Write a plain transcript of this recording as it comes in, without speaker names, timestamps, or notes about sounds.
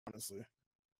honestly.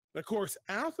 Of course,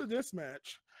 after this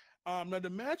match, now the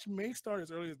match may start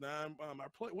as early as 9.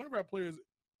 One of our players,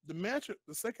 the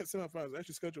second semifinal is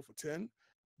actually scheduled for 10,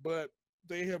 but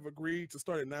they have agreed to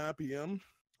start at 9 p.m.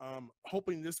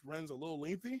 Hoping this runs a little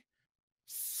lengthy,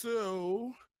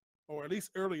 so or at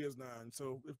least early as 9.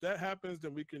 So if that happens,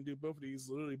 then we can do both of these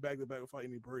literally back to back without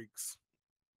any breaks.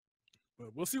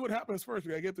 But we'll see what happens first.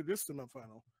 We gotta get through this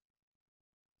semifinal.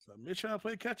 So Mitch trying to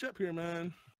play catch up here,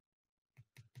 man.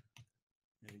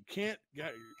 And you can't.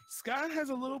 Sky has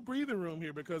a little breathing room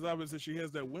here because obviously she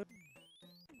has that win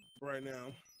right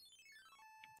now.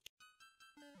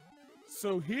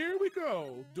 So here we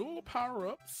go. Dual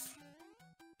power-ups.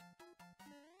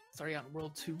 Starting out in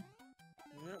World 2.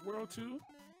 Yeah, World 2.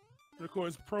 And of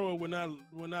course, Pro will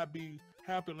not be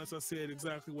happy unless I said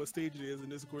exactly what stage it is.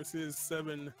 And this, of course, is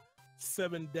 7-3.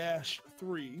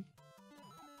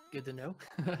 Good to know.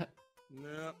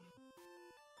 Yeah.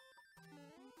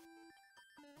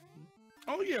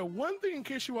 Oh yeah, one thing in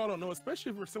case you all don't know,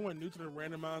 especially for someone new to the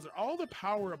randomizer, all the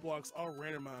power blocks are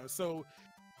randomized. So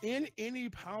in any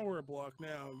power block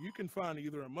now, you can find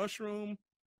either a mushroom,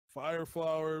 fire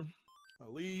flower, a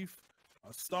leaf,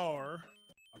 a star,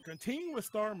 a continuous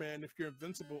star man if you're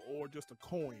invincible, or just a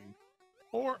coin,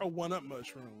 or a one-up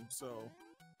mushroom. So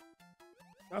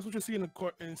that's what you see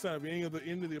inside of any of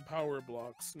the power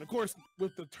blocks. And of course,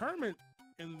 with the tournament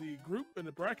in the group in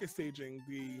the bracket staging,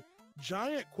 the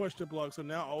giant question blocks are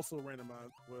now also randomized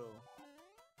as well.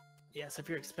 Yes, if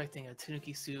you're expecting a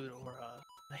Tanuki suit or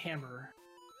a hammer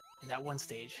in that one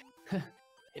stage,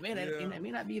 it may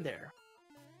not be there.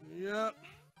 Yep.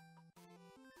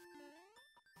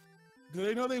 Do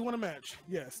they know they want a match?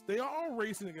 Yes, they are all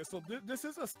racing against. So this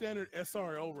is a standard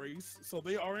SRL race. So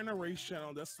they are in a race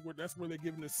channel. That's where they're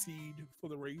given the seed for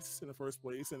the race in the first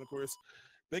place. And of course,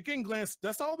 they can glance.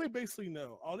 That's all they basically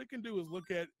know. All they can do is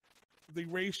look at the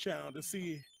race channel to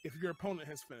see if your opponent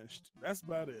has finished. That's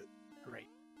about it. Right.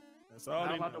 That's all.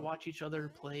 Not allowed to watch each other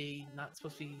play. Not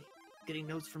supposed to be getting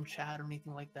notes from chat or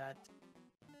anything like that.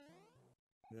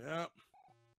 Yeah.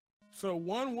 So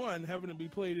 1-1 having to be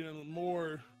played in a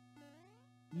more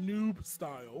noob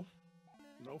style.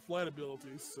 No flight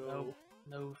abilities. So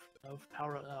no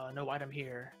power. No item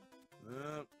here.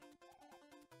 Yep.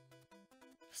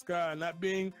 Sky not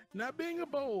being a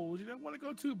bold. You don't want to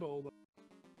go too bold.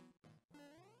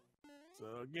 So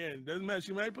again, doesn't matter.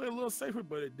 She might play a little safer,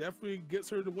 but it definitely gets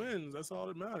her the wins. That's all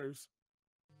that matters.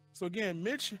 So again,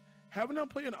 Mitch having them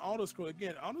play an auto scroll.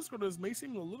 Again, auto scrollers may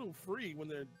seem a little free when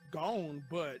they're gone,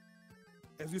 but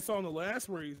as we saw in the last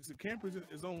race, it can present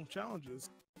its own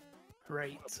challenges.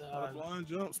 Right. Blind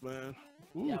jumps, man.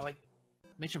 Ooh. Yeah, like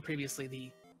mentioned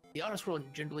previously, the auto scroll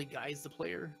generally guides the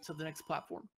player to the next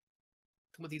platform.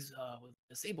 With these with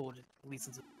disabled, it leads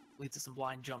to some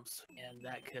blind jumps, and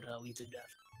that could lead to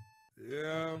death.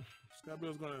 Yeah,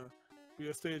 Skybill's gonna be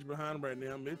a stage behind right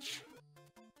now. Mitch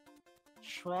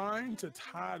trying to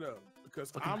tie it up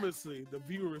because obviously the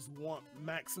viewers want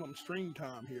maximum stream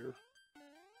time here.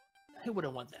 Who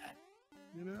wouldn't want that?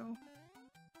 You know,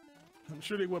 I'm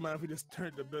sure they wouldn't mind if we just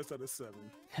turned the best out of 7.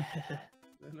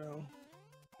 You know.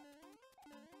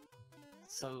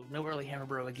 So no early hammer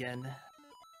bro again.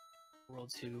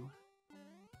 World 2.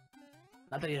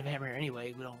 Not that he have a hammer here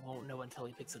anyway. We won't know until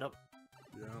he picks it up.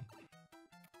 Yeah.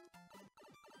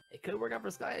 It could work out for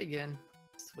Sky again.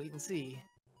 Just wait and see.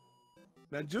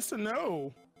 Now, just to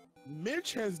know,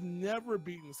 Mitch has never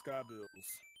beaten Skybills.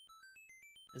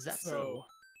 Is that so?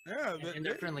 Yeah. In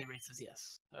their friendly races,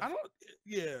 yes. I don't.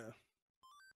 Yeah.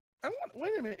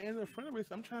 Wait a minute. In the friendly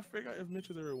race, I'm trying to figure out if Mitch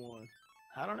has ever won.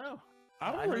 I don't know.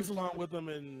 I don't race along with him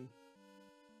and.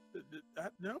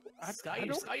 Sky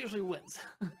usually wins.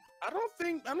 I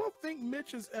don't think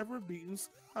Mitch has ever beaten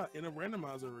Scott in a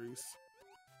randomizer race.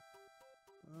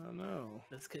 I don't know.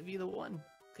 This could be the one.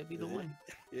 Could be the one.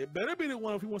 It better be the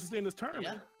one if he wants to stay in this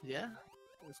tournament. Yeah.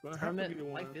 It's gonna have to be the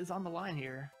one. Life is on the line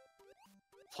here.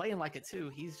 Playing like it too.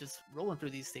 He's just rolling through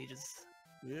these stages.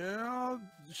 Yeah,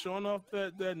 showing off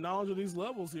that knowledge of these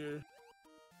levels here.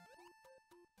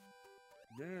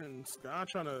 Again, Sky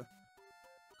trying to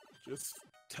just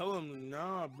tell him,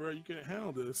 nah, bro, you can't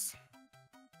handle this.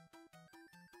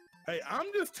 Hey, I'm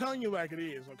just telling you like it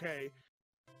is, okay?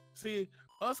 See,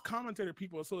 us commentator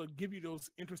people sort of give you those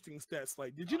interesting stats.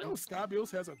 Like, did you know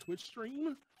Skybills has a Twitch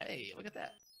stream? Hey, look at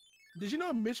that. Did you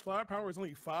know Mitch Firepower is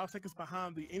only 5 seconds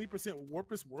behind the 80%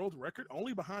 Warpus world record,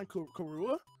 only behind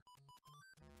Karua?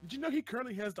 Did you know he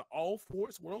currently has the All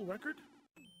Forts world record?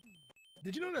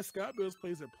 Did you know that Skybills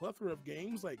plays a plethora of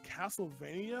games like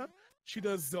Castlevania? She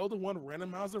does Zelda 1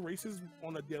 randomizer races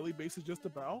on a daily basis just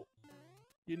about.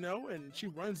 You know, and she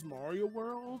runs Mario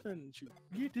World, and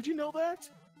did you know that?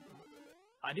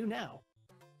 I do now.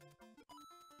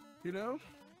 You know?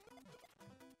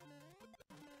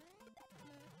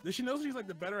 Does she know she's like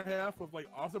the better half of like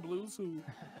Arthur Blues, who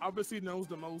obviously knows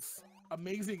the most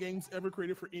amazing games ever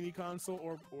created for any console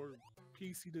or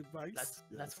PC device?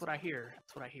 That's what I hear.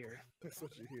 That's what I hear. That's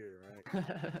what you hear,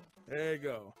 right? There you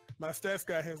go. My stats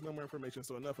guy has no more information,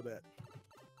 so enough of that.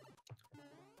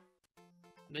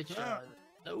 Mitch,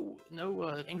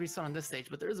 no angry sun on this stage,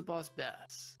 but there is a boss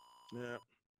bass. Yeah.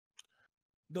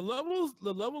 The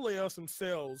level layouts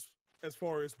themselves, as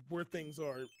far as where things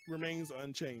are, remains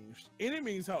unchanged.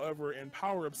 Enemies, however, and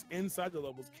power-ups inside the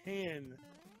levels can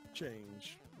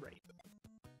change. Right.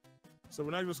 So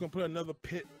we're not just gonna put another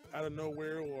pit out of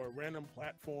nowhere or a random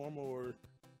platform or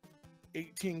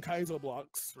 18 Kaizo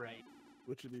blocks. Right.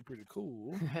 Which would be pretty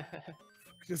cool.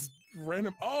 Just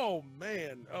random. Oh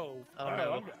man. Oh.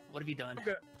 No. What have you done?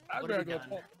 I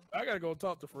gotta go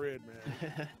talk to Fred,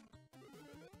 man.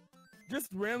 Just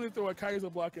randomly throw a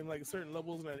Kaizo block in like certain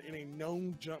levels in a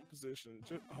known jump position.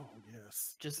 Oh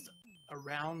yes. Just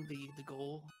around the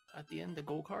goal at the end, the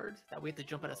goal card. That way you have to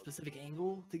jump at a specific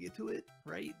angle to get to it,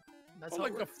 right? That's how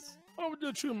it works. We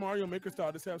do true Mario Maker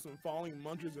style. Just have some falling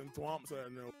munchers and thwomps. I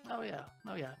know. Oh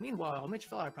yeah. Meanwhile, Mitch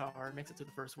Fire Power makes it to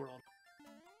the first world.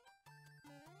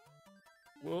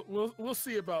 We'll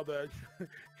see about that.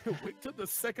 Wait till the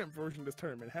second version of this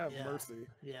tournament. Have mercy.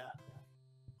 Yeah.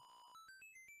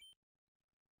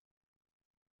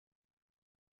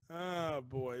 Ah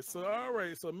boy. So all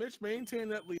right. So Mitch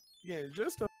maintained that lead again,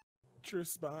 just a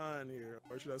fortress behind here,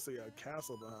 or should I say a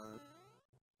castle behind?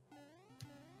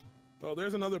 Oh,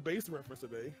 there's another base reference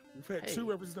today. We've had 2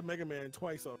 references to Mega Man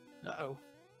twice already. Uh-oh.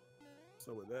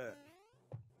 So with that.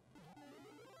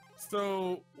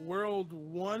 So World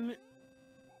 1.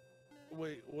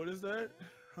 Wait, what is that?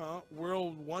 Huh?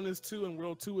 World 1 is 2 and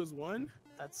World 2 is 1?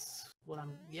 That's what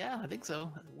yeah, I think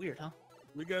so. That's weird, huh?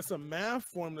 We got some math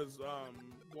form that's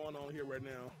going on here right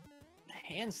now.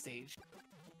 Hand stage.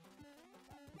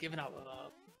 Giving out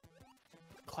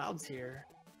clouds here.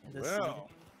 In this Well,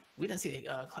 we didn't see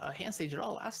a hand stage at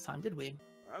all last time, did we?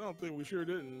 I don't think we sure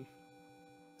didn't.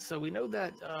 So we know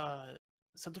that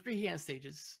some 3 hand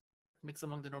stages mixed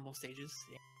among the normal stages.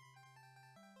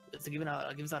 It's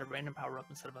gives out a random power up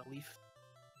instead of a leaf.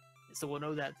 So we'll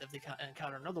know that if they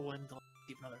encounter another one, they'll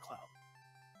receive another cloud.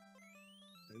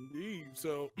 Indeed.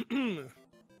 So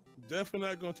definitely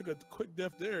not going to take a quick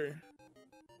death there.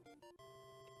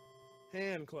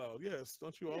 Hand cloud, yes.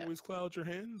 Don't you always cloud your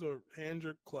hands or hand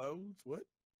your clouds? What?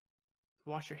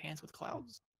 Wash your hands with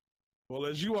clouds. Well,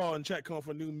 as you all in chat come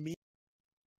for new me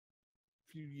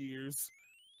few years.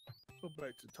 Go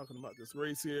back to talking about this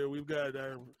race here. We've got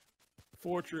our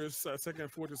fortress, our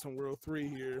second fortress on World 3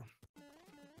 here.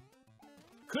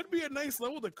 Could be a nice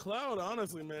level to cloud,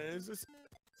 honestly, man. It's just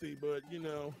but you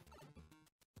know,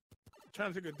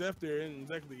 trying to take a death there isn't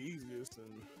exactly the easiest.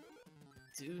 And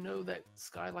do know that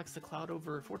Sky likes to cloud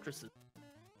over fortresses.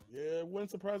 Yeah, it wouldn't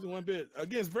surprise me one bit.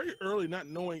 Again, it's very early, not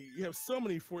knowing you have so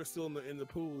many forts still in the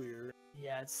pool here.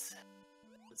 Yeah, it's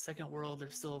the second world.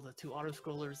 There's still the 2 auto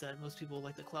scrollers that most people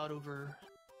like to cloud over.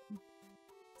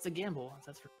 It's a gamble.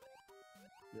 That's for.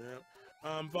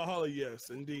 Yeah. Valhalla,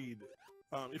 yes, indeed.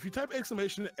 If you type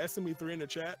exclamation SME3 in the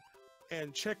chat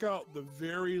and check out the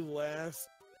very last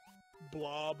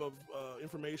blob of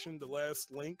information, the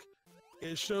last link,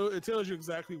 it tells you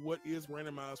exactly what is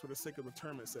randomized for the sake of the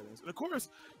tournament settings. And of course,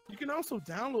 you can also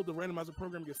download the randomizer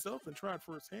program yourself and try it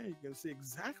firsthand. You can see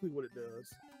exactly what it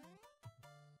does.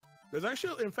 There's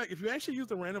actually, in fact, if you actually use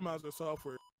the randomizer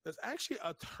software, there's actually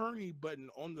a tourney button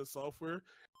on the software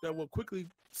that will quickly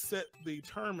set the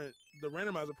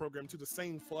randomizer program to the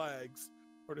same flags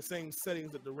or the same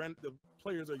settings that the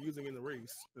players are using in the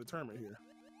race, the tournament here.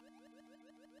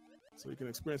 So you can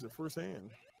experience it firsthand.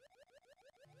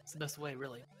 It's the best way,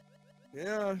 really.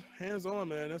 Yeah, hands-on,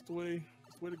 man. That's the way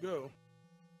to go.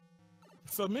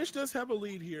 So Mitch does have a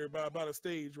lead here by about a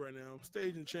stage right now.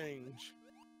 Stage and change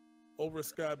over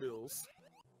Skybills.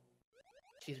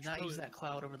 She did not use that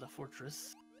cloud over the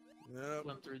fortress. Yep.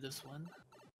 Went through this one.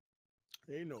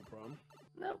 Ain't no problem.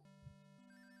 Nope.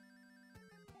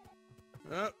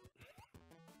 Yep.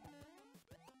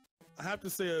 I have to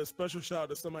say a special shout out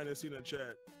to somebody that's seen in the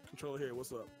chat. Controller here,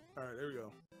 what's up? All right, there we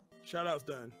go. Shout out's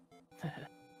done.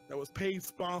 That was paid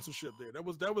sponsorship there. That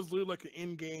was literally like an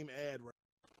in-game ad,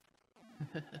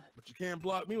 right? But you can't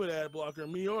block me with ad blocker.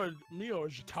 Me or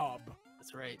Jatab.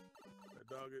 That's right.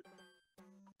 Dog it.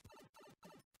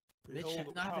 Mitch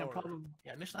not having a problem.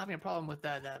 Yeah, Mitch not having a problem with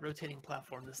that rotating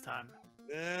platform this time.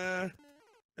 Yeah.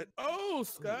 And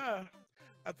Sky.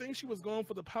 I think she was going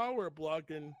for the power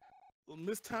block and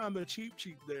mistimed the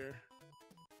cheap there.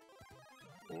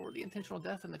 or the intentional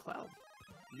death in the cloud.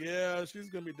 Yeah, she's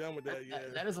gonna be done with that. Yeah,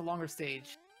 that is a longer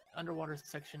stage. Underwater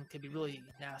section can be really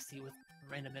nasty with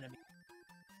random enemies.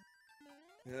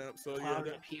 yeah. So Cloud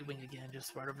yeah, and P-wing again,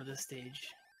 just right over this stage.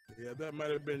 yeah, that might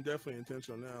have been definitely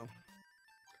intentional now.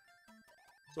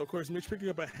 So of course, Mitch picking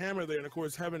up a hammer there, and of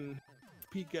course having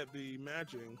peek at the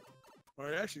matching,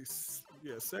 or actually,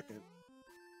 yeah, second,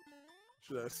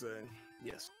 should I say?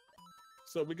 Yes.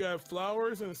 So we got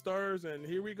flowers and stars, and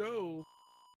here we go.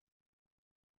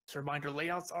 So reminder,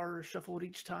 layouts are shuffled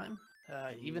each time,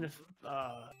 even if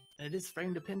and it is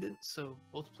frame dependent. So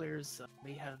both players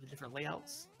may have different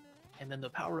layouts, and then the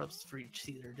power-ups for each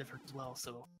seed are different as well.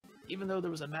 So even though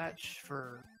there was a match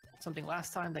for something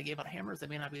last time that gave out hammers, that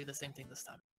may not be the same thing this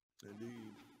time.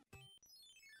 Indeed.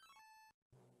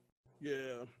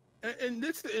 Yeah, and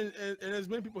this and as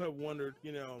many people have wondered,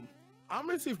 you know, I'm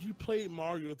gonna say if you played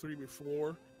Mario 3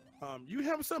 before, you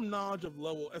have some knowledge of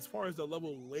level as far as the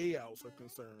level layouts are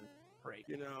concerned. Right.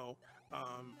 You know,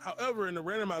 however, in the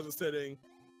randomizer setting,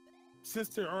 since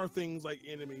there are things like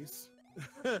enemies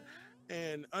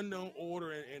and unknown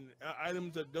order and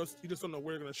items that you just don't know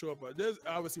where they're going to show up, but it does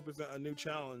obviously present a new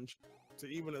challenge to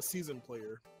even a seasoned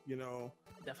player. You know,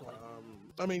 Definitely.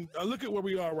 I mean, look at where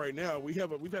we are right now. We've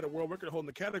had a world record holding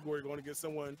the category going against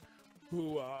someone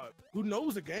who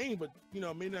knows the game, but you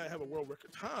know may not have a world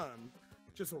record time.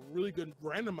 Just a really good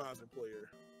randomizer player.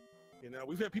 You know,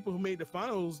 we've had people who made the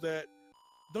finals that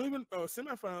don't even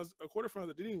semifinals or quarterfinals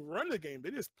that didn't even run the game.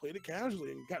 They just played it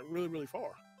casually and got really, really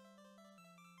far.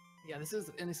 Yeah, this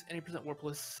is any percent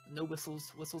warpless. No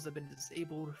whistles. Whistles have been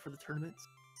disabled for the tournaments,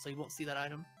 so you won't see that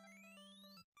item.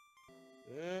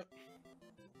 Yeah.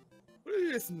 What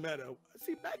is this meta?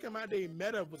 See, back in my day,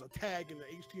 meta was a tag in the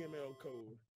HTML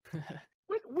code.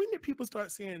 When did people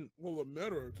start saying, well, the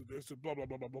meta to this is blah, blah,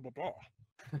 blah, blah, blah, blah,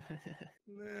 blah?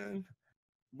 Man,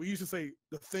 we used to say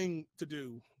the thing to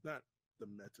do, not the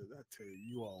meta. I tell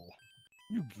you all,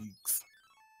 you geeks.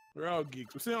 We're all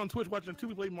geeks. We're sitting on Twitch watching two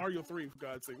people play Mario 3, for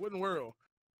God's sake. What in the world?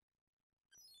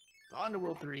 On to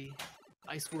World 3,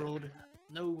 Ice World.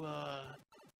 No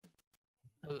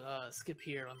skip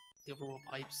here on the overworld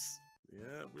pipes.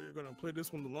 Yeah, we're gonna play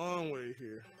this one the long way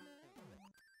here.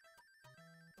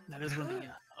 That is one of the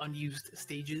unused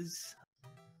stages.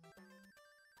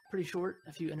 Pretty short.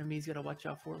 A few enemies you gotta watch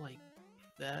out for, like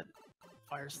that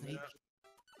fire snake.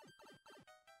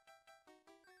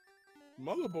 Yeah.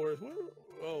 Motherboard.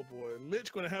 Oh boy,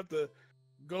 Mitch gonna have to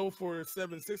go for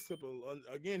 7-6 clip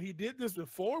again. He did this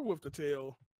before with the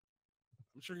tail.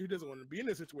 I'm sure he doesn't want to be in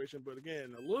this situation, but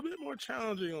again, a little bit more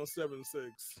challenging on 7-6.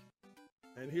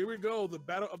 And here we go, the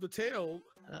battle of the tail.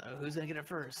 Who's gonna get it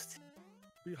first?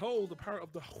 Behold the power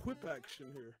of the whip action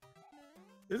here.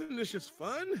 Isn't this just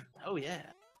fun? Oh yeah.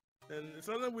 And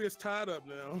suddenly we're just tied up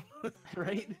now.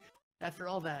 Right? After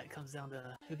all that, it comes down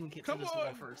to who can get to this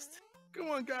wall first. Come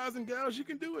on, guys and gals, you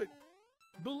can do it.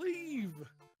 Believe.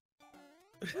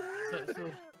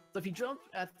 So if you jump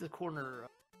at the corner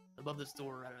above this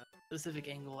door at a specific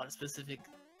angle, at a specific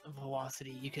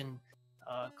velocity, you can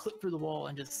clip through the wall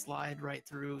and just slide right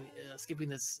through, skipping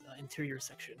this interior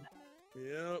section.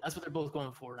 Yeah. That's what they're both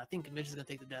going for, and I think Mitch is going to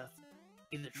take the death.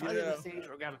 Either try to get the stage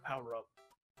or grab a power-up.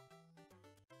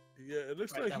 Yeah, it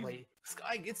looks right like that way.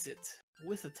 Sky gets it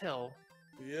with a tail.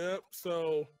 Yep,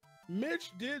 so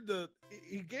Mitch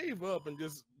he gave up and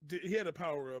he had a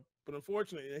power-up, but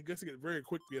unfortunately, I guess he got very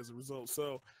quickly as a result,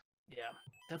 so. Yeah,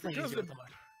 definitely easier with the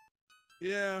money.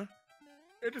 Yeah.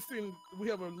 Interesting, we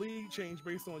have a lead change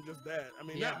based on just that. I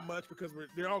mean, not much because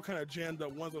they're all kind of jammed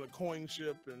up. One's on a coin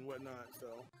ship and whatnot, so.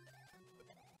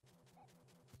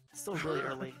 It's still really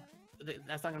early.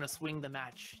 That's not going to swing the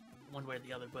match one way or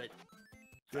the other, but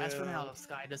as for now,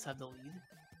 Sky does have the lead.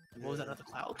 What was that, another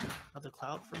cloud? Another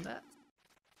cloud from that?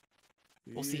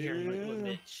 We'll see here what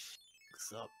Mitch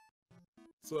picks up.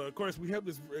 So, of course, we have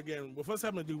this, again, with us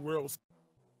having to do worlds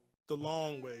the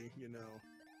long way, you know.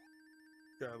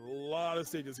 Got a lot of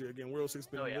stages here. Again, World 6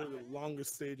 been the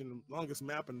longest stage and the longest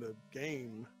map in the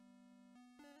game.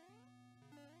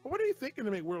 What are you thinking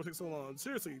to make World 6 so long?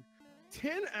 Seriously,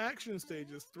 10 action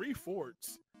stages, 3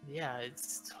 forts. Yeah,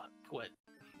 it's what?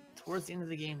 Towards the end of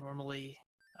the game, normally,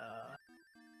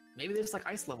 maybe there's like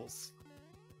ice levels.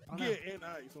 Yeah, and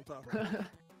ice on top of it.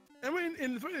 I mean,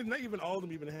 and not even all of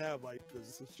them even have ice,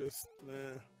 because it's just,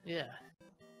 Yeah.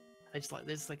 It's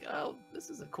like, oh,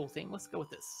 this is a cool thing. Let's go with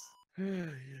this. Yeah.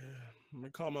 I'm gonna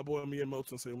call my boy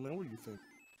Miyamoto and say, man, what do you think?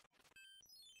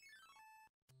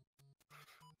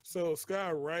 So,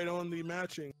 Sky right on the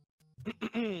matching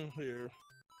here.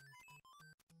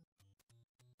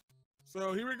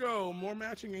 So here we go. More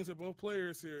matching games of both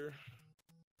players here.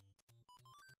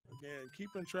 again,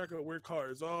 keeping track of where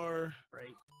cards are.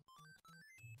 Right.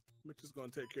 Mitch is going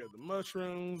to take care of the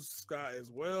mushrooms. Sky as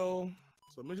well.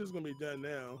 So Mitch is going to be done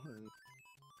now. And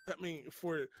I mean,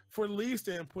 for lead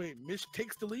standpoint, Mitch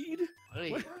takes the lead.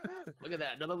 Hey, look at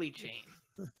that, another lead chain.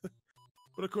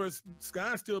 But of course,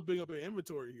 Sky's still building up an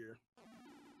inventory here.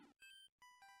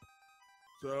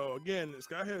 So again,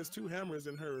 Sky has 2 hammers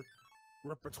in her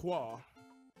repertoire.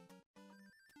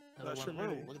 Another one.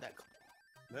 Sure, Look at that.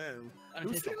 Man,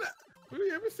 we've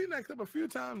seen that clip a few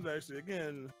times actually.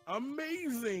 Again,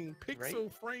 amazing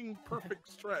pixel frame perfect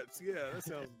strats. Yeah, that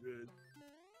sounds good.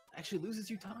 Actually loses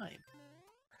you time.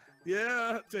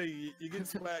 Yeah, I tell you, you get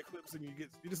splat clips and you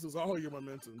just lose all your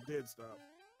momentum. Dead stop.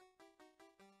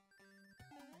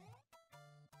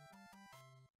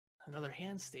 Another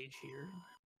hand stage here.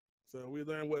 So we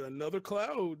learned what another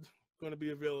cloud going to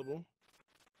be available.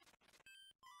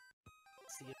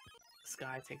 Let's see if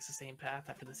Sky takes the same path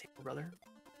after this brother.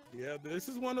 Yeah, this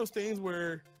is one of those things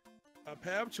where a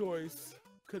path choice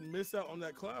could miss out on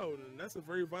that cloud, and that's a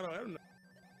very vital item.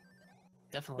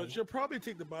 Definitely. But you'll probably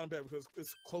take the bottom path because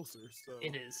it's closer. So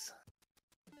it is.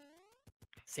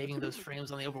 Saving those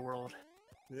frames on the overworld.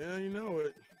 Yeah, you know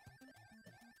it.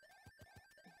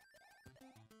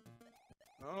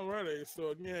 Alrighty, so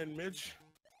again, Mitch,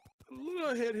 a little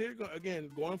ahead here.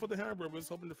 Again, going for the hammer, but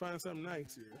hoping to find something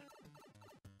nice here.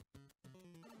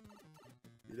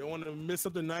 You don't want to miss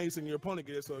something nice and your opponent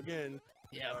gets it. So again,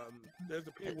 yeah, there's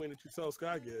the P win that you saw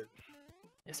Sky get.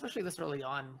 Especially this early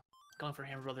on, going for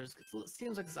Hammer Brothers. It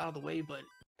seems like it's out of the way, but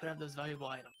could have those valuable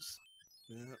items.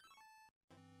 Yeah.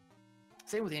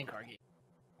 Same with the in-car game.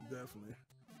 Definitely.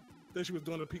 Then she was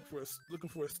doing a peek for looking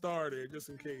for a star there, just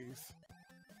in case.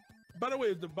 By the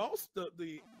way, the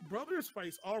brothers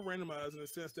fights all randomized in the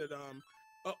sense that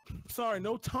oh, sorry,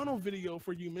 no tunnel video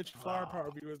for you Mitch Firepower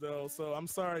viewers though. So I'm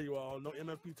sorry, you all, no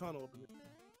MFP tunnel.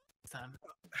 Time.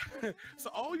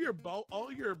 So all your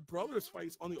brothers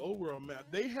fights on the overworld map,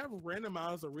 they have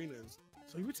randomized arenas.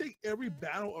 So if you take every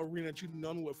battle arena that you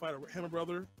normally would fight a Hammer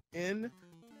Brother in,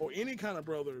 or any kind of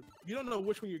brother, you don't know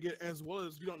which one you get, as well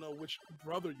as you don't know which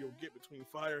brother you'll get between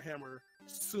Fire, Hammer,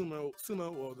 Sumo,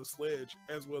 or the Sledge,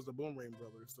 as well as the Boomerang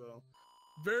brother. So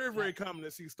very, very common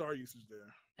to see star usage there.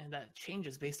 And that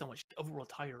changes based on which overworld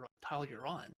tile you're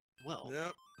on. Well.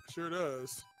 Yep, sure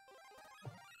does.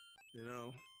 You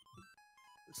know,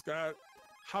 Sky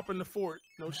hopping the fort,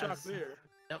 no shock there.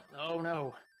 Nope. Oh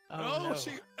no. Oh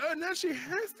no. Now she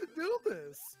has to do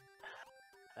this.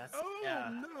 That's,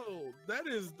 no, that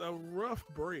is a rough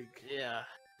break. Yeah.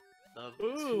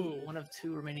 One of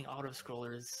 2 remaining auto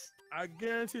scrollers. I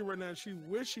guarantee right now she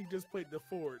wish she just played the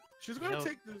fort. She's gonna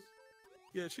take this.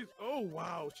 Yeah, she's. Oh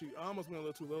wow, she almost went a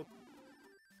little too low.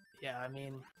 Yeah, I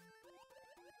mean,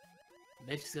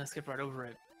 Mitch is gonna skip right over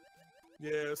it.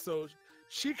 Yeah, so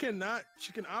she can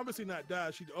obviously not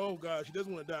die. Oh god, she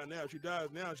doesn't want to die now. If she dies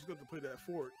now, she's going to play that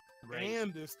fort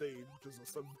and this stage, which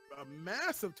is a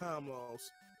massive time loss.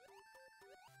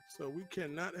 So we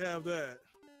cannot have that.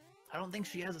 I don't think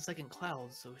she has a second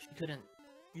cloud, so she couldn't.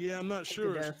 Yeah, I'm not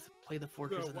sure. Play the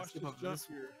fortress and then skip over this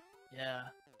here. Yeah.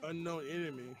 Unknown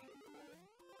enemy.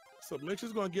 So Mitch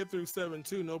is going to get through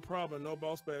 7-2, no problem, no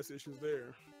boss pass issues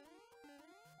there.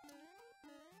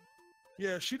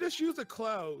 Yeah, she just used a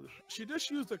cloud. She just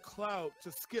used a cloud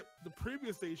to skip the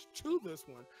previous stage to this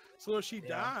one. So if she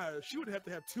dies, she would have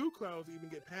to have 2 clouds to even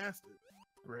get past it.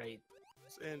 Right.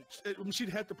 And she'd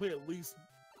have to play at least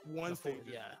one stage.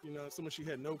 Yeah. You know, so when she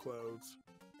had no clouds.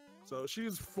 So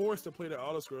she's forced to play the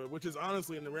auto scroll, which is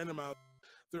honestly in the randomizer.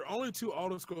 There are only 2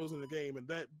 auto scrolls in the game, and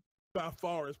that by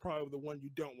far is probably the one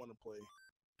you don't want to play.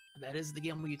 That is the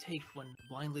game where you take when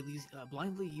blindly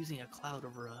using a cloud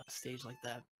over a stage like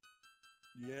that.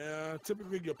 Yeah,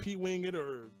 typically you P-wing it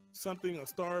or something, a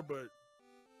star, but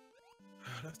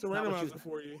that's the randomizer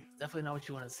for you. Definitely not what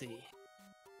you want to see.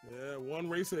 Yeah, one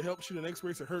racer helps you, the next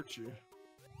racer hurts you.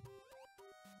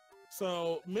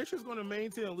 So Mitch is going to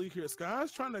maintain a lead here.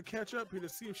 Sky's trying to catch up here to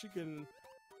see if she can.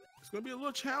 It's going to be a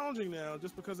little challenging now,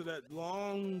 just because of that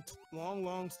long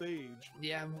stage.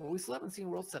 Yeah, well, we still haven't seen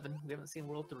World 7. We haven't seen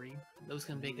World 3. Those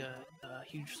can make a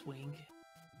huge swing,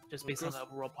 just based on the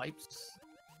overall pipes.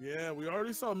 Yeah, we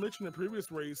already saw Mitch in the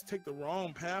previous race take the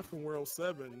wrong path from World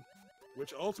 7,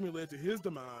 which ultimately led to his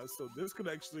demise. So this could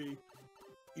actually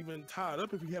even tie it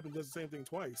up if he happens to do the same thing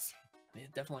twice. Yeah,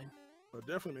 definitely. But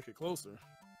definitely make it closer.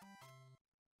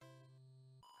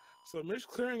 So Mitch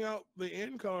clearing out the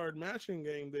end card matching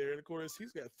game there. And of course,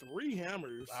 he's got 3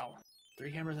 hammers. Wow.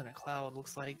 3 hammers and a cloud,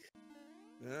 looks like.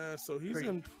 Yeah, so he's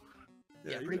in...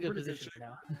 Yeah, pretty good position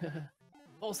now.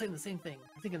 All saying the same thing.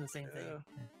 Thinking the same thing.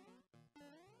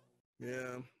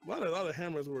 Yeah, a lot of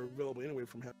hammers were available anyway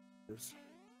from him.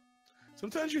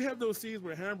 Sometimes you have those seeds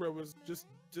where hammer was just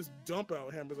dump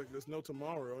out hammers like there's no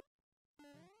tomorrow.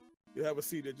 You have a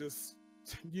seed that just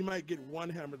you might get one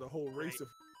hammer the whole race of.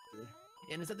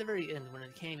 And it's at the very end when you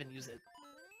can't even use it.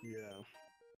 Yeah.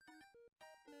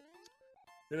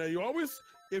 You know, you always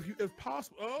if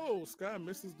possible. Oh, Sky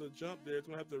misses the jump there. It's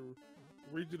gonna have to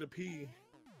redo the P.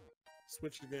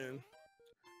 Switch again.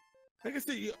 Like I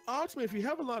said, ultimately, if you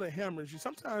have a lot of hammers, you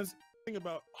sometimes think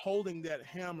about holding that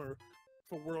hammer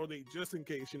for World 8 just in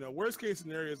case. You know, worst case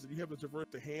scenario is that you have to traverse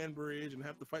the hand bridge and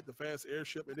have to fight the fast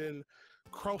airship and then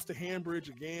cross the hand bridge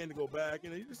again to go back. You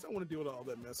know, you just don't want to deal with all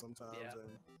that mess sometimes. Yeah. And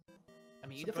I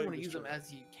mean, you definitely want to use them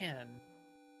as you can.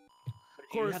 But of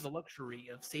course, you have the luxury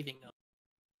of saving them.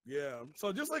 Yeah.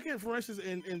 So just like for instance,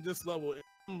 in this level, in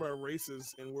some of our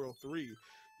races in World 3,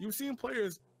 you've seen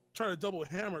players try to double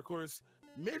hammer. Of course,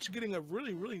 Mitch getting a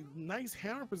really, really nice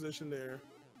hammer position there.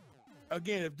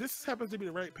 Again, if this happens to be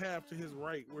the right path to his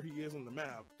right where he is on the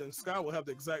map, then Sky will have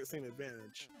the exact same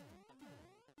advantage.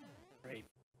 Right.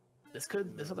 This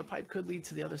other pipe could lead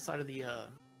to the other side of the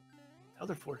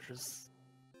other fortress.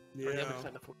 Yeah. Or the other side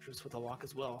of the fortress with a lock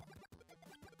as well.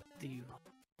 Do you?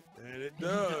 And it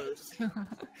does.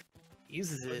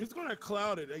 Uses it. He's gonna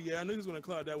cloud it. Yeah, I knew he was gonna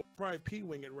cloud that one. Probably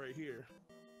P-wing it right here.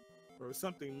 Or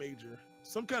something major.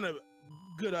 Some kind of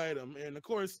good item. And of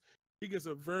course, he gets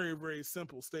a very, very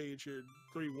simple stage here,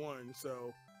 3-1.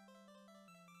 So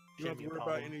you don't have to worry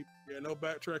about no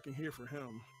backtracking here for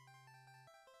him.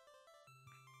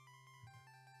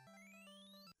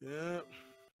 Yep.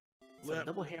 So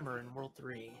double hammer in World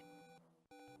 3.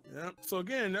 Yep. So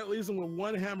again, that leaves him with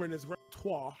one hammer in his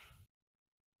repertoire.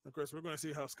 Of course, we're going to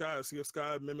see how see if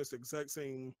Sky mimics the exact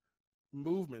same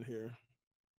movement here.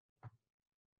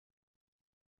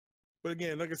 But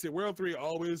again, like I said, World 3,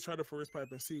 always try to first pipe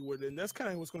and see what, and that's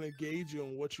kind of what's going to gauge you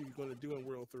on what you're going to do in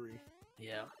World 3.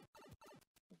 Yeah.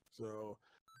 So,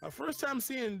 our first time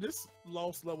seeing this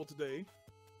lost level today.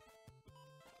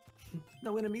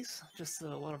 No enemies, just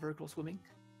a lot of vertical swimming.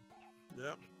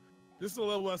 Yep. This is a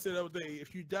level I said the other day.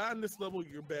 If you die in this level,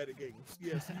 you're bad at games.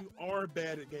 Yes, you are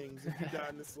bad at games if you die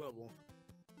in this level.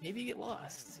 Maybe you get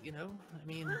lost, you know? I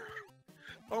mean...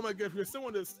 Oh my god, if you're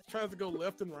someone that tries to go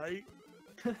left and right,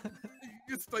 you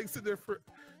just like sit there for,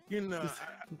 you know...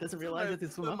 Doesn't realize that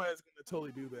this somebody's going to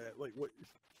totally do that. Like, what...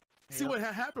 Yeah. See, what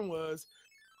happened was,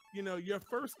 you know, your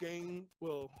first game,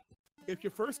 well, if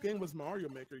your first game was Mario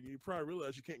Maker, you probably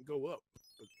realize you can't go up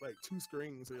like 2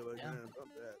 screens. So you're like, man,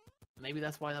 fuck that. Maybe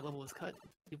that's why that level was cut.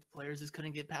 People, players just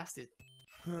couldn't get past it.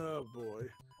 Oh boy.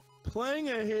 Playing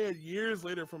ahead years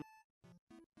later from...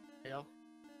 Yep.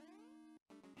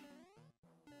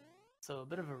 So a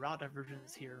bit of a route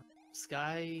divergence here.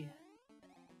 Sky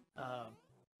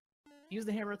used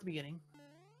the hammer at the beginning.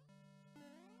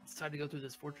 Decided to go through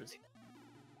this fortress here.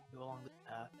 Go along this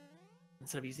path.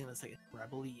 Instead of using the second hammer, I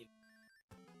believe.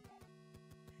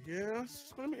 Yeah,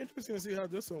 it's going to be interesting to see how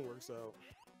this one works out.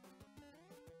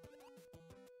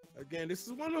 Again, this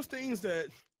is one of those things that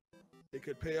it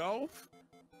could pay off,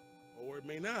 or it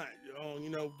may not. You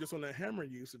know, just on that hammer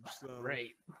usage. So.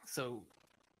 Right. So,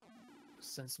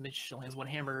 since Mitch only has 1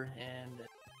 hammer and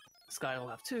Sky will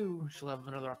have 2, she'll have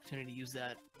another opportunity to use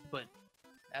that. But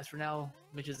as for now,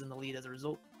 Mitch is in the lead as a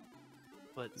result.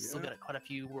 But still got quite a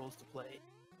few worlds to play.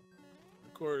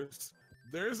 Of course,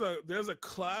 there's a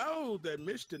cloud that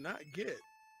Mitch did not get.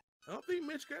 I don't think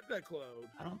Mitch got that cloud.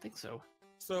 I don't think so.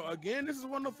 So again, this is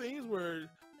one of the things where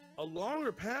a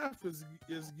longer path is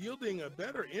yielding a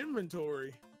better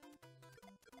inventory.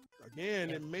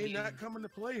 Again, it may not come into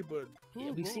play, but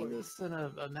we've seen this in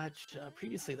a match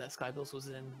previously that Skybills was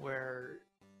in, where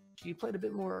she played a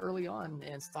bit more early on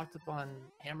and stocked up on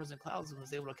hammers and clouds and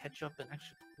was able to catch up and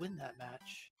actually win that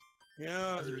match.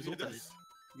 Yeah, as a result of it.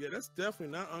 Yeah, that's definitely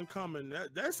not uncommon.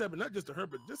 That's happened not just to her,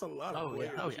 but just a lot of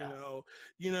players. Yeah. Oh, yeah.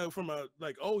 You know, from a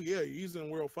like, oh yeah, he's in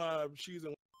World 5, she's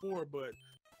in World 4, but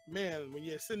man, when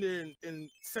you're sitting there in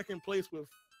second place with,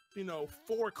 you know,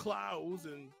 4 clouds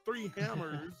and 3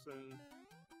 hammers and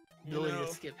ability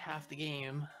to skip half the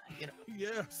game, you know.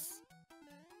 Yes.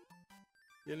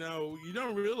 You know, you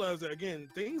don't realize that, again,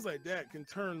 things like that can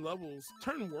turn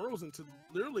worlds into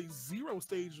literally 0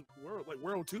 stage world, like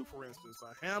World 2, for instance.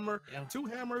 A hammer, 2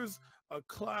 hammers, a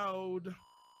cloud,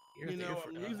 you know,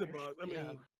 a music box. I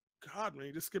mean, God, man,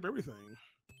 you just skip everything.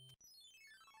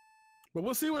 But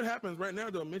we'll see what happens. Right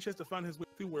now, though, Mitch has to find his way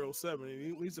through World 7, and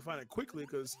he needs to find it quickly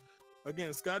because,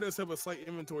 again, Sky does have a slight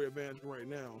inventory advantage right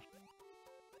now.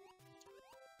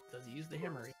 Does he use the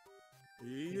hammer?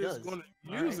 He is going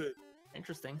to use it.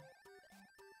 Interesting.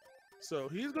 So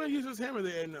he's going to use his hammer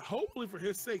there, and hopefully for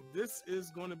his sake, this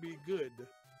is going to be good.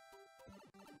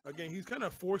 Again, he's kind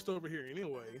of forced over here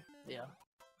anyway. Yeah.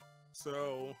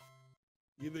 So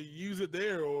either use it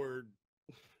there or,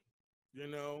 you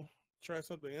know, try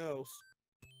something else.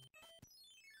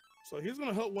 So he's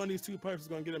gonna hope one of these two pipes is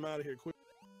gonna get him out of here quick.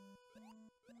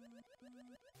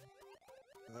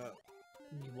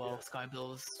 Meanwhile, yeah.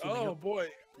 Skybill's. Oh boy,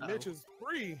 Mitch is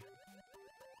free.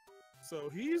 So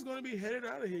he's gonna be headed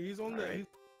out of here. He's on the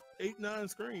 8-9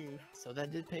 screen. So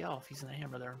that did pay off. He's in the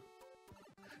hammer there.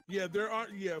 Yeah, there are.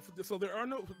 Yeah, so there are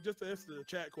no. Just to answer the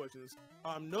chat questions.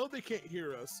 No, they can't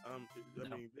hear us. I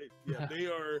mean, they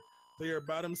are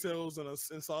by themselves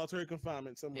in solitary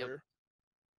confinement somewhere.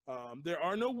 Yep. There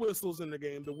are no whistles in the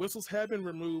game. The whistles have been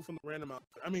removed from the randomizer.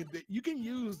 I mean, you can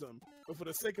use them, but for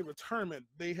the sake of the tournament,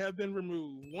 they have been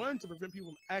removed. One, to prevent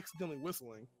people from accidentally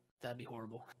whistling. That'd be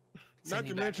horrible. Not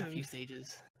to mention a few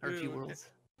stages or a few worlds.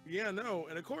 Yeah, no,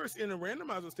 and of course, in a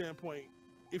randomizer standpoint,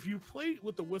 if you played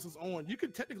with the whistles on, you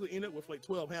could technically end up with like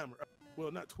 12 hammer.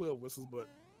 Well, not 12 whistles, but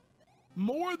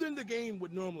more than the game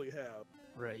would normally have.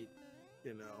 Right.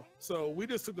 You know, so we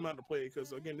just took them out to play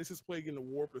because again, this is playing in the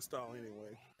warper style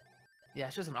anyway. Yeah,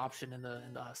 it's just an option in the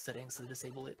settings to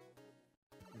disable it.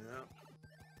 Yeah.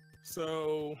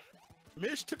 So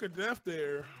Mitch took a death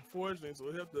there, unfortunately, so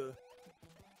we have to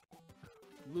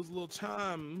lose a little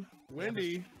time.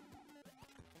 Wendy,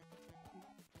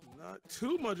 not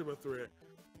too much of a threat.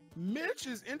 Mitch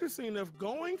is interesting enough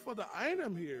going for the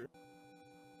item here.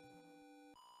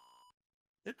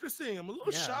 Interesting. I'm a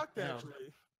little shocked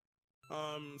actually.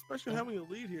 Especially having a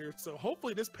lead here. So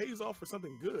hopefully this pays off for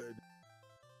something good.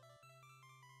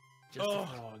 Just a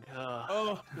frog.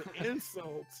 Oh, the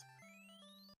insults.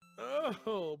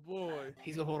 Oh boy.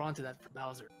 He's gonna hold on to that for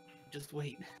Bowser. Just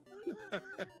wait.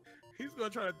 He's gonna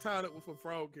try to tie it up with a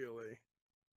frog kill, eh?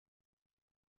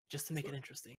 Just to make it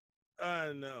interesting.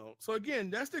 I know. So again,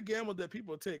 that's the gamble that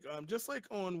people take. Just like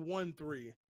on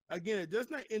 1-3. Again, it does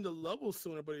not end the level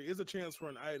sooner, but it is a chance for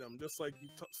an item. Just like you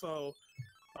saw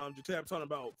Jatab talking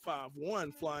about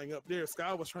 5-1 flying up there.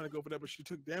 Sky was trying to go for that, but she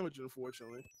took damage,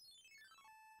 unfortunately.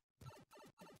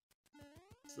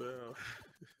 So,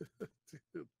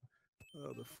 dude.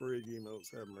 Oh, the frig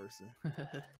emotes, have mercy.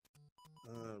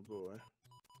 Oh boy.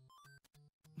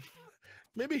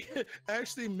 Maybe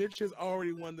actually Mitch has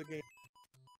already won the game.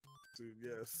 Dude,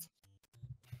 yes.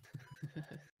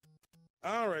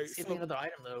 All right. See another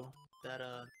item though. That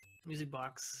music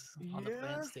box on the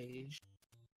plant stage.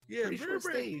 Yeah, pretty short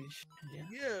stage.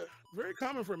 Yeah, very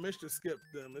common for Mitch to skip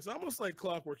them. It's almost like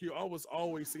clockwork. You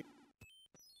always see.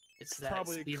 It's that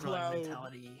speedrun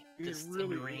mentality. It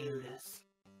really is.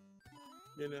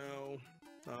 You know,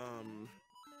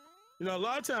 a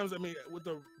lot of times, I mean, with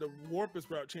the Warpus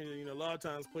route changing, a lot of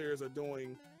times players are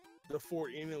doing the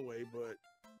fort anyway, but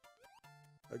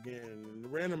again, the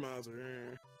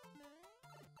randomizer,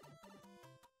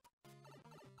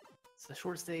 It's a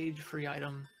short stage, free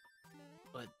item,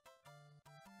 but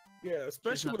yeah,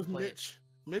 especially with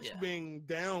Mitch being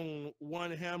down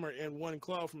one hammer and one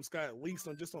claw from Sky, at least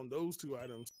on those two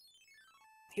items.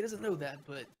 He doesn't know that,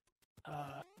 but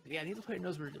yeah, neither player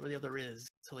knows where the other is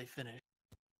until they finish.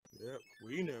 Yep,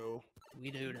 we know.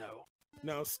 We do know.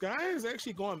 Now Sky is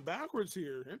actually going backwards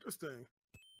here. Interesting.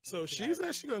 So she's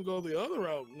actually going to go the other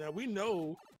route. Now we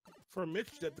know from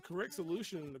Mitch that the correct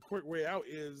solution, the quick way out,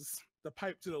 is the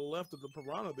pipe to the left of the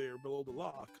piranha there below the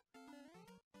lock.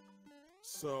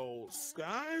 So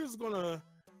Sky is going to,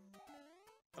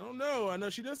 I don't know. I know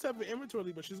she does have an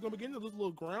inventory, but she's going to begin to lose a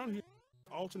little ground here.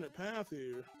 Alternate path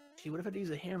here. She would have had to use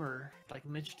a hammer like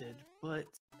Mitch did, but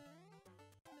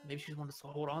maybe she wanted to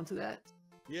hold on to that.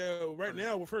 Yeah, right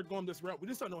now with her going this route, we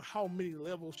just don't know how many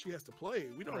levels she has to play.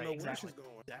 We don't know where she's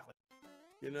going. Exactly.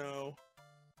 You know,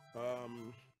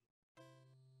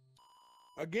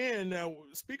 again, now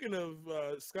speaking of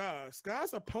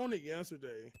Sky's opponent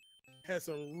yesterday had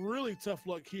some really tough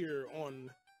luck here on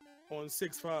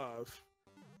 6-5.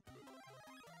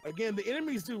 Again, the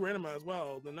enemies do randomize.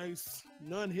 Wow, the nice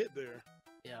non-hit there.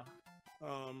 Yeah.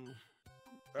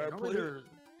 Normally there are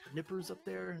nippers up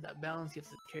there that balance. You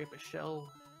have to carry up a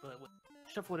shell, but with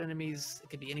shuffled enemies, it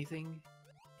could be anything.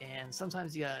 And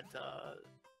sometimes you got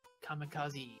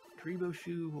kamikaze Karibo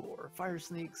shoe or fire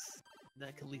snakes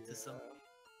that could lead to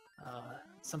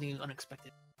something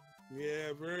unexpected.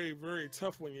 Yeah, very, very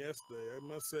tough one yesterday, I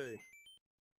must say.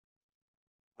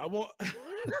 I won't.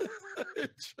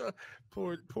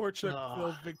 poor Chuck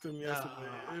fell victim yesterday.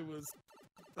 It was,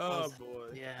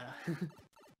 boy. Yeah.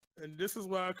 And this is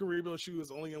why Karibo shoe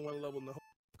is only in one level in the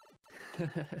whole.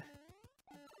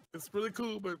 It's really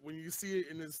cool, but when you see it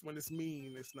when it's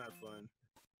mean, it's not fun.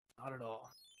 Not at all.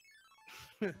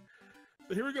 So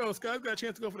here we go. Sky's got a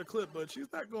chance to go for the clip, but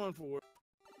she's not going for it.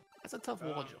 That's a tough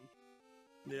wall jump.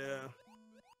 Yeah.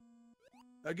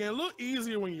 Again, a little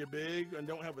easier when you're big and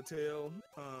don't have a tail.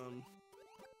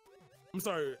 I'm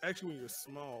sorry, actually when you're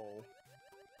small,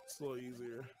 it's a little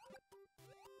easier.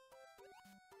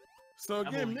 So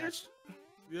again, Mitch,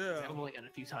 yeah. I've only gotten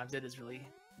a few times. It is really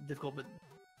difficult, but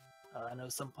I know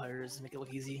some players make it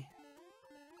look easy.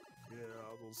 Yeah,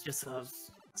 those just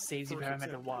saves you from having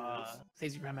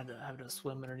to having to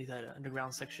swim underneath that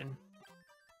underground section.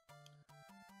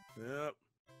 Yep.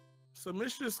 So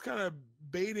Mitch just kind of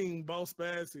baiting Boss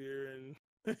Bass here,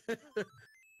 and a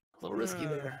little risky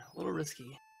there. A little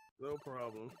risky. No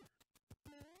problem.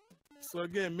 So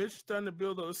again, Mitch starting to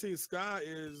build up. Let's see, Sky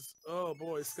is, oh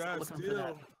boy, Sky is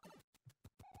still.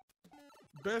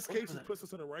 Best case, it puts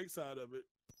us on the right side of it.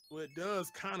 Well, it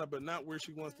does kind of, but not where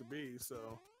she wants to be.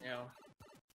 So yeah.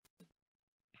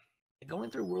 Going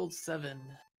through World 7,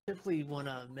 typically want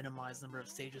to minimize the number of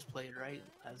stages played, right?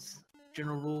 As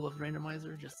general rule of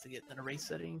Randomizer, just to get in a race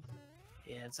setting.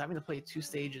 And so having to play 2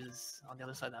 stages on the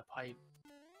other side of that pipe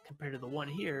compared to the one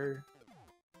here,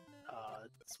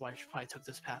 that's why I probably took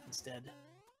this path instead.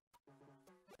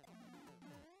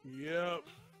 Yep.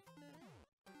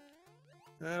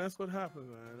 Yeah, that's what happens,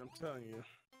 man. I'm telling you.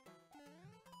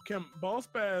 Can Boss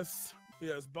Bass?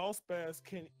 Yes, Boss Bass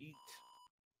can eat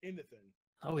anything.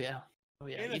 Oh yeah. Oh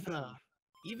yeah. Anything.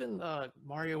 Even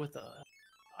Mario with the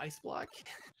ice block.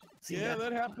 Yeah,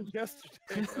 that happened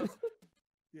yesterday.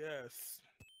 Yes.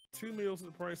 2 meals at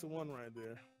the price of 1 right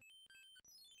there.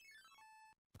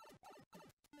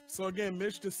 So again,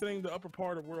 Mitch just sitting the upper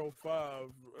part of World 5.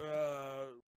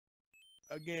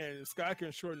 Again, Sky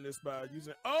can shorten this by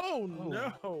using. Oh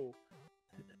no!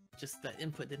 Just that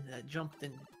input that jump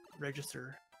didn't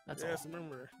register. That's all. Yes,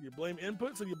 remember, you blame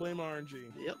inputs or you blame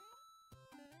RNG. Yep.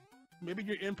 Maybe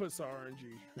your inputs are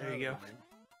RNG. There you go.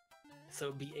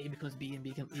 So A becomes B and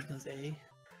B becomes A.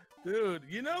 Dude,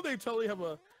 you know they totally have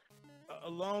a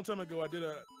long time ago.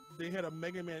 They had a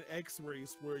Mega Man X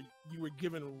race where you were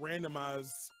given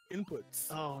randomized inputs.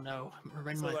 Oh no,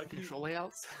 randomized control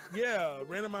layouts. Yeah,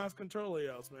 randomized control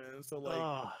layouts, man. So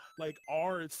like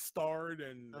R is starred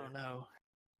and oh no,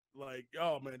 like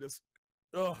man, just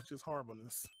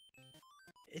horribleness.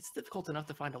 It's difficult enough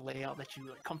to find a layout that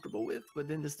you're comfortable with, but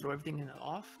then just throw everything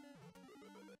off.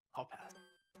 I'll pass.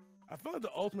 I feel like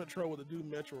the ultimate troll with the dude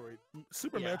Metroid,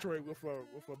 Super Metroid with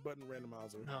a button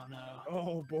randomizer. Oh no.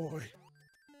 Oh boy.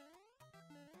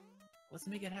 Let's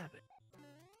make it happen.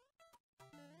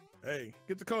 Hey,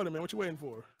 get the code in, man. What you waiting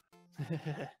for?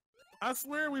 I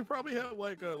swear we probably have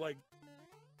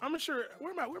I'm sure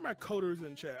where are my coders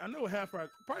in chat? I know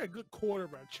probably a good quarter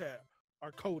of our chat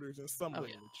are coders in some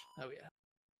language. Yeah. Oh yeah.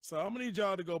 So I'm gonna need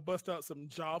y'all to go bust out some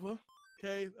Java.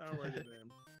 Okay, all right then.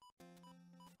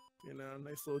 You know,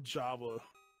 nice little Java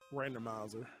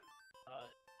randomizer.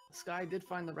 Sky did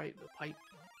find the right pipe.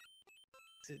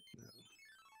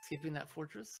 Skipping that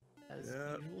fortress as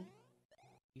usual.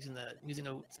 Using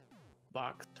a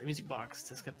box or music box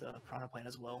to skip the piranha plant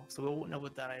as well. So we'll know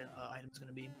what that item's going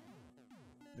to be.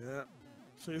 Yeah.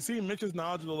 So you see Mitch's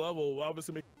knowledge of the level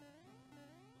obviously make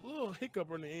a little hiccup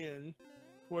in the end.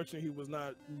 Fortunately, he was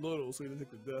not little, so he didn't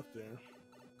take the death there.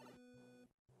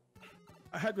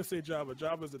 I had to say Java.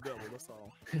 Java's the devil, that's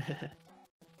all.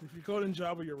 If you code in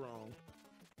Java, you're wrong.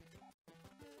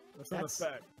 That's not a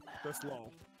fact. That's law.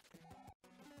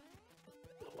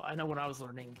 Well, I know when I was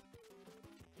learning,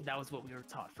 that was what we were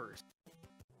taught first.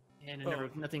 And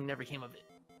nothing never came of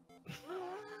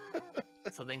it.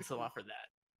 So thanks a lot for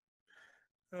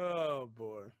that. Oh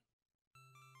boy.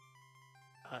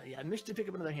 Yeah, Mitch did pick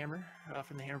up another hammer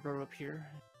from the hammer bro up here.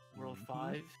 World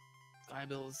 5.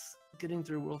 Skybill's getting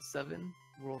through World 7.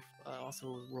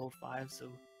 Also World 5, so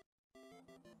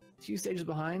 2 stages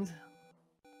behind.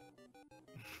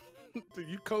 Dude,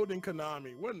 you coding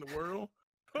Konami. What in the world?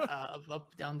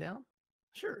 Up, down, down?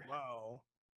 Sure. Wow.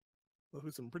 Those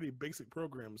are some pretty basic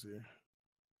programs here.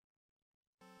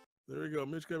 There we go.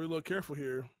 Mitch gotta be a little careful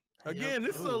here. Again,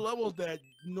 this is a level that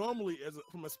normally,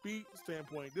 from a speed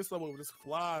standpoint, this level just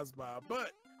flies by.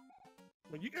 But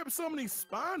when you get so many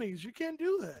spawnies, you can't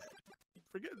do that.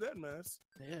 Forget that mess.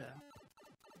 Yeah.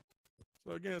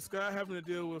 So again, Sky having to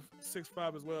deal with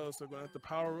 6-5 as well, so gonna have to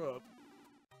power up.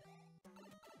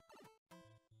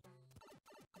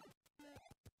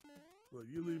 Look,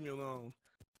 you leave me alone.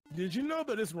 Did you know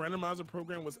that this randomizer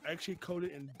program was actually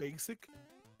coded in BASIC?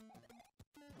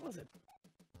 Was it?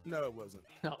 No, it wasn't.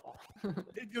 No.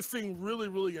 It just seemed really,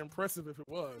 really impressive if it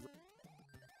was.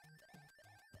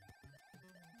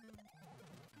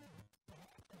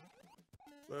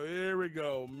 So here we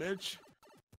go. Mitch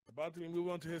about to move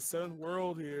on to his 7th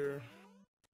world here.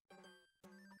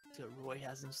 See what Roy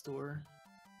has in store.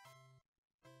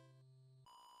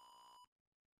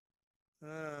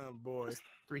 Oh boy. Just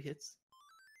 3 hits.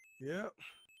 Yep.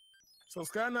 So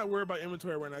Sky not worried about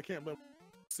inventory right now. I can't blame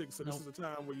 6. So this Nope. is a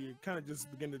time where you kind of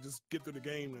just begin to just get through the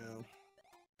game now.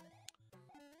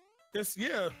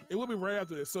 It will be right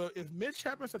after this. So if Mitch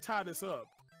happens to tie this up,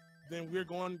 then we're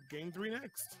going game 3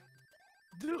 next.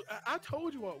 Dude, I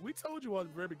told you all. We told you all at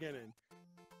the very beginning.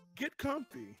 Get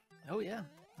comfy. Oh yeah.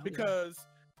 Because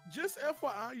just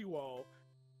FYI, you all,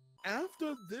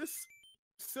 after this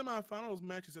semifinals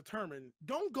match is determined,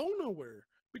 don't go nowhere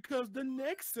because the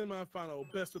next semifinal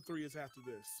best of 3 is after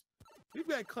this. We've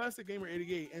got Classic Gamer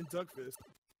 88 and Duckfist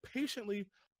patiently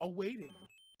awaiting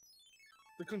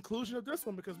the conclusion of this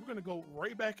one because we're gonna go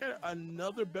right back at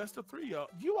another best of 3, y'all.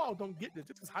 You all don't get this.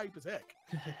 This is hype as heck.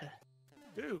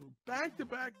 Dude,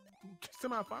 back-to-back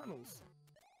semifinals.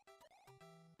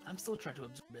 I'm still trying to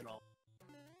absorb it all.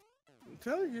 I'm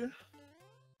telling you.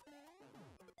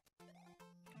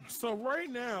 So right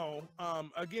now,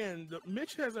 again,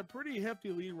 Mitch has a pretty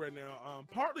hefty lead right now,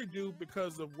 partly due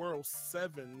because of World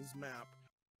 7's map.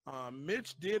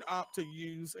 Mitch did opt to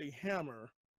use a hammer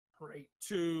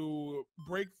to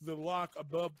break the lock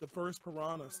above the first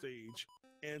piranha stage.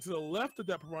 And to the left of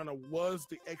that piranha was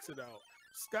the exit out.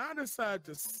 Sky decided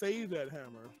to save that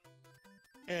hammer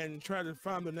and try to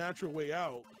find the natural way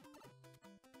out.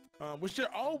 Which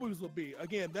there always will be.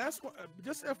 Again, that's what,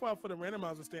 just FYI for the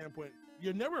randomizer standpoint,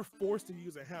 you're never forced to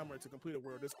use a hammer to complete a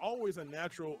world. There's always a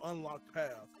natural unlocked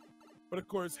path. But of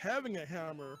course, having a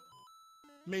hammer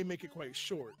may make it quite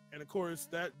short. And of course,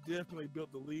 that definitely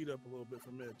built the lead up a little bit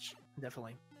for Mitch.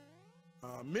 Definitely.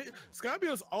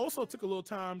 Skybios also took a little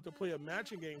time to play a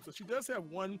matching game, so she does have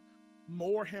one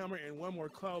more hammer and one more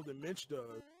cloud than Mitch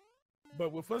does.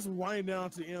 But with us winding down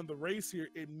to the end of the race here,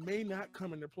 it may not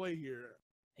come into play here.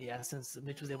 Yeah, since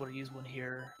Mitch was able to use one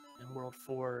here in World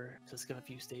 4 to skip a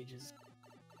few stages.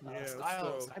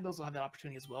 Skybills will have that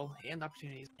opportunity as well, and the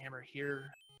opportunity to hammer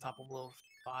here, top of World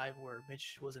 5, where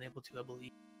Mitch wasn't able to, I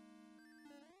believe.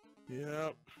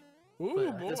 Yep. Ooh,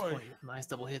 but, boy. At this point, nice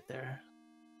double hit there.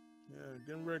 Yeah,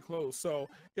 getting very close. So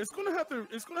it's gonna have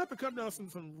to come down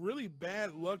some really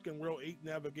bad luck in World 8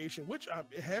 navigation, which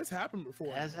it has happened before.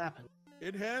 It has happened.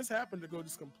 It has happened to go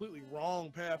just completely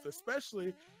wrong path,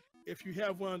 especially if you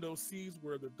have one of those seas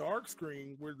where the dark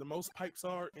screen, where the most pipes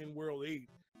are in World 8,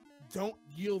 don't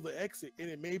yield the exit, and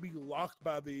it may be locked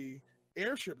by the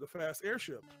airship, the fast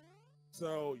airship.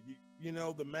 So, you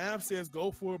know, the map says go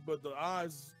for it, but the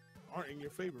odds aren't in your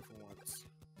favor for once.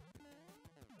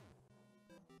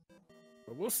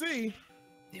 But we'll see.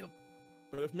 Yep.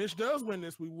 But if Mitch does win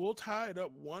this, we will tie it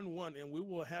up 1-1, and we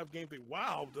will have game 3.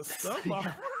 Wow, the stuff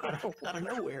out of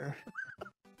nowhere.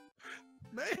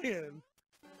 Man.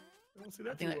 I don't see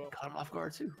that. I think that caught him off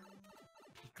guard too.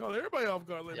 Caught everybody off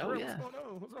guard. Like, oh, yeah. What's going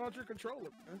on? What's wrong with your controller,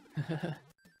 man?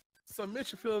 So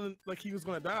Mitch feeling like he was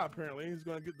going to die. Apparently, he's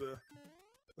going to get the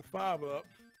 5 up.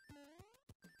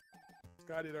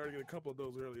 Scott did already get a couple of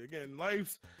those early. Again,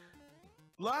 lives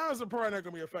are probably not going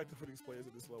to be effective for these players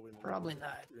at this low end. Probably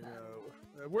not. You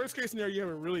know, worst case scenario, you have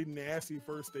a really nasty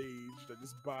first stage that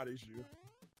just bodies you.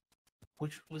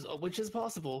 Which is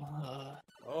possible.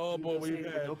 Oh boy, we've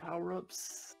had no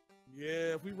power-ups.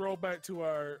 Yeah, if we roll back to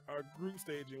our group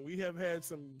staging, we have had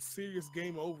some serious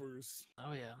game overs.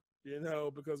 Oh yeah. You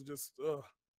know, because just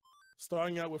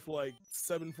starting out with like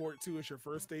 7-4-2 as your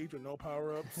first stage with no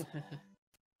power-ups.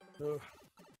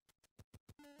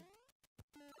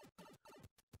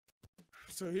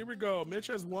 So here we go. Mitch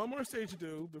has one more stage to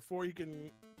do before he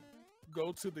can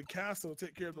go to the castle,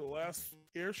 take care of the last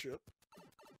airship.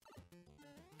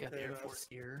 Got the Air Force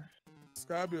here.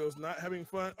 Skybio's not having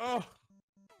fun. Oh!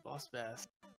 Boss Bass.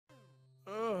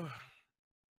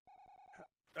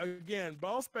 Again,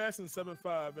 Boss Bass in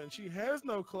 7-5, and she has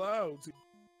no clouds.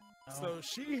 Oh. So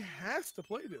she has to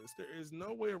play this. There is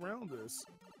no way around this.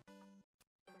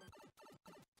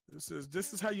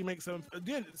 This is how you make 7.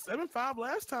 Again, 7-5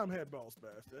 last time had Boss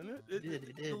Bass, didn't it?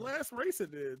 It did. The last race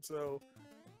it did. So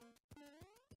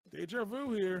deja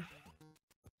vu here.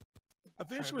 I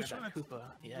think she was trying to Koopa.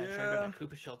 Yeah, trying to grab that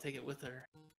Koopa shell, take it with her.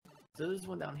 So there's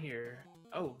one down here.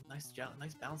 Oh, nice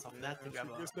bounce off of that to grab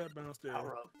a gets that bounce there.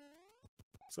 Power up.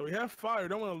 So we have fire.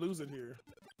 Don't want to lose it here.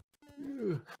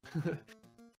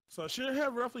 So I should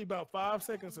have roughly about 5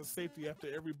 seconds of safety after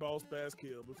every Boss Bass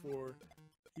kill before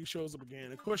he shows up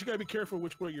again. Of course, you gotta be careful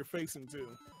which way you're facing too.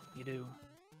 You do.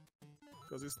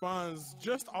 Because it spawns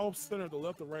just off center, the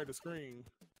left or right of the screen.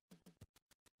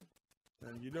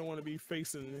 And you don't want to be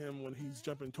facing him when he's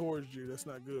jumping towards you. That's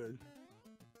not good.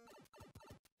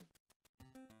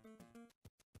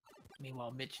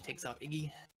 Meanwhile, Mitch takes out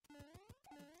Iggy.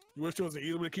 You wish there was an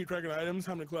easy way to keep track of items?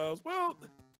 How many clouds? Well,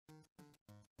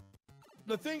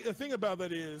 the thing about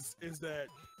that is that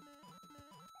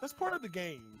that's part of the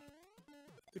game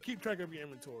to keep track of your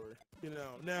inventory. You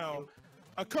know, now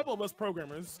a couple of us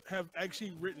programmers have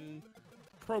actually written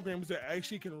programs that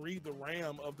actually can read the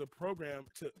RAM of the program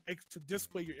to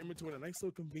display your inventory in a nice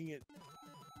little convenient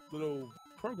little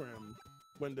program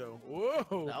window.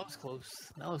 Whoa, That was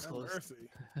close. That was close. Mercy.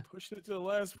 Pushing it to the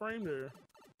last frame there.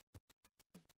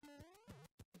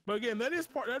 But again, that is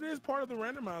part of the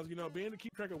randomizer, you know, being able to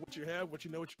keep track of what you have, what you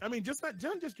know, I mean, just not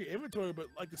just your inventory, but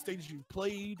like the stages you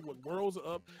played, what worlds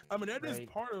are up. I mean, that is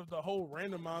part of the whole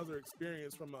randomizer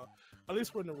experience from at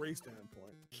least from the race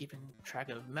standpoint. Keeping track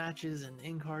of matches and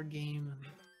in-card game.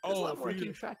 There's a lot more to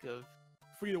keep track of.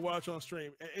 For you to watch on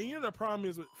stream. And you know, the problem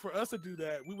is for us to do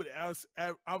that, we would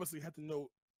obviously have to know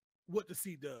what the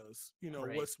seed does, you know,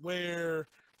 what's where,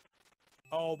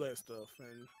 all that stuff.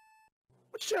 And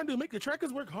what you trying to do? Make the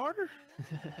trackers work harder?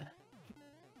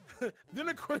 Then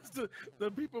of course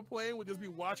the people playing would just be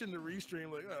watching the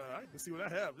restream like, I can see what I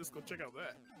have. Just go check out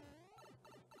that.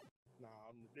 Nah,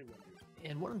 they won't do it.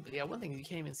 And one thing, you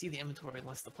can't even see the inventory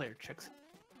unless the player checks it.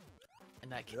 In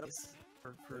that case,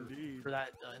 for that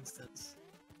instance.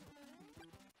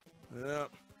 Yeah.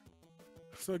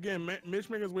 So again, Mitch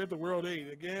making his way up to World 8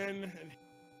 again.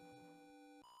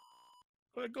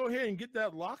 But go ahead and get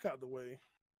that lock out the way.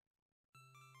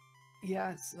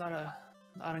 Yeah, it's not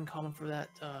uncommon for that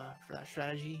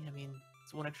strategy. I mean,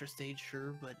 it's one extra stage,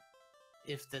 sure, but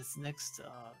if this next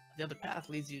the other path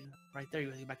leads you right there, you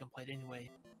have to go back and play it anyway.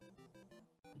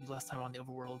 It'd be less time on the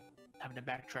overworld, having to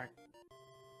backtrack.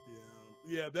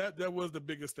 Yeah, that was the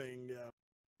biggest thing. Yeah,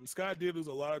 Scott did lose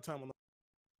a lot of time on.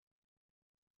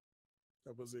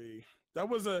 That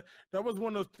was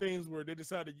one of those things where they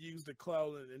decided to use the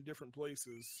cloud in different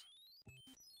places,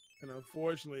 and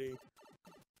unfortunately,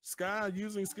 Sky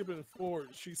using skipping forward,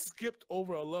 she skipped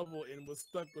over a level and was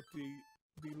stuck with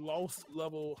the lost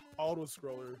level auto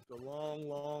scroller, the long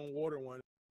water one.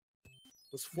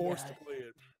 Was forced to play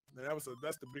it, and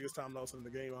that's the biggest time loss in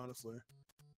the game, honestly.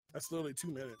 That's literally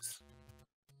 2 minutes.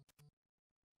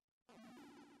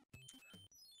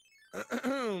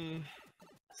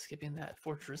 Skipping that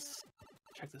fortress,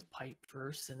 check this pipe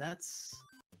first, and that's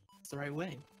the right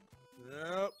way.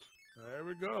 Yep, there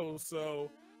we go. So,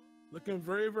 looking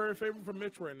very, very favorable for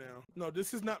Mitch right now. No,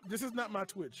 this is not my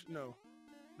Twitch. No,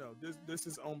 this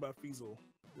is owned by Feasel.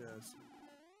 Yes,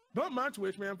 but my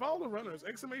Twitch, man. Follow the runners!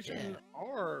 Exclamation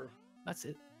R. That's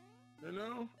it. You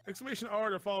know, exclamation R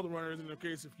to follow the runners. In the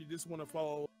case if you just want to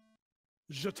follow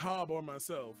Jatab or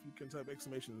myself, you can type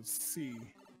exclamation C.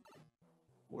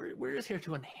 We're just here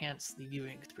to enhance the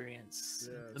viewing experience.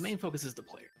 Yes. The main focus is the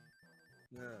player.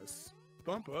 Yes.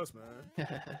 Bump us, man.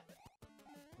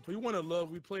 If we want to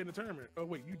love, we play in the tournament. Oh,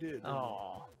 wait, you did.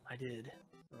 Oh, I did.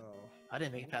 Oh. I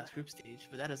didn't make it past group stage,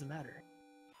 but that doesn't matter.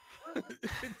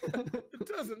 It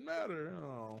doesn't matter.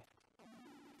 Oh.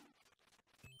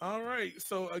 All right.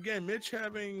 So, again, Mitch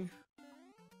having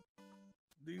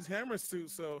these hammer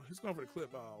suits, so he's going for the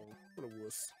clip. Oh, what a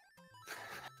wuss.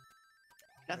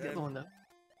 Got the other one, though.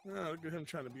 Oh, look at him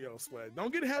trying to be all swag.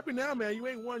 Don't get happy now, man. You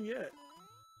ain't won yet.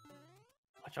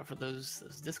 Watch out for those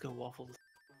disco waffles.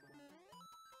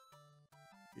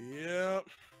 Yep.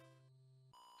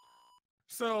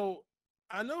 So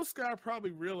I know Sky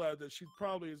probably realized that she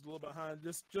probably is a little behind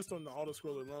just on the auto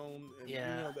scroll alone, and you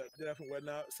know that death and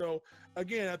whatnot. So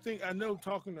again, I know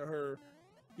talking to her,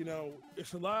 you know,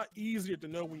 it's a lot easier to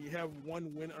know when you have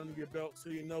one win under your belt, so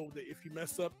you know that if you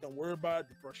mess up, don't worry about it,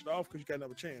 brush it off because you got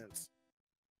another chance.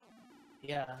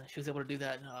 Yeah, she was able to do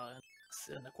that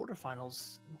in the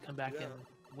quarterfinals, come back and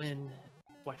win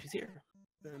while she's here.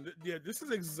 And yeah, this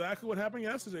is exactly what happened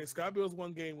yesterday. Sky Bills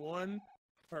won game 1,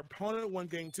 her opponent won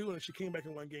game 2, and she came back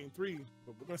and won game 3.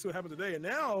 But we're gonna see what happens today. And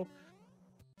now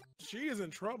she is in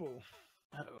trouble.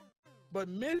 Uh-oh. But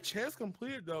Mitch has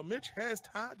completed though. Mitch has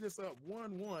tied this up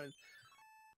 1-1,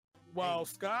 while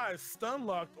Sky is stun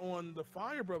locked on the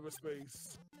Fire Brother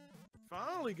space.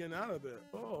 Finally getting out of it.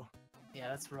 Oh. Yeah,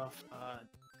 that's rough.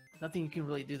 Nothing you can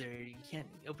really do there. You can't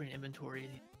open your inventory.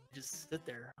 Just sit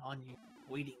there on you,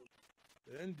 waiting.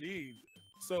 Indeed.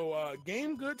 So,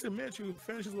 game good to Mitch, who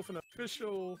finishes with an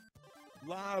official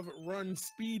live run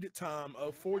speed time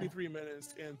of 43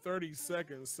 minutes and 30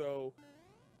 seconds. So,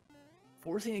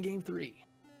 forcing a game 3.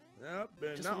 Yep.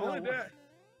 And not only that,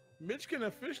 Mitch can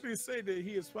officially say that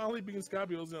he has finally beaten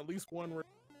Skybills in at least one race.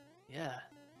 Yeah.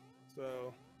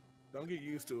 So, don't get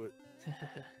used to it.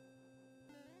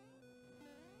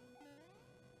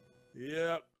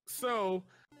 Yep. So,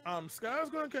 Sky's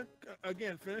going to,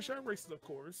 again, finish our races, of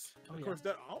course. Of course,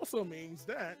 that also means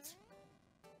that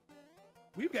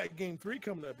we've got game 3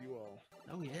 coming up, you all.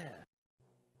 Oh, yeah.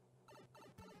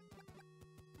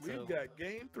 We've got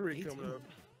game 3 Game coming 2. up.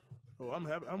 Oh, I'm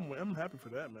happy. I'm happy for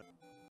that, man.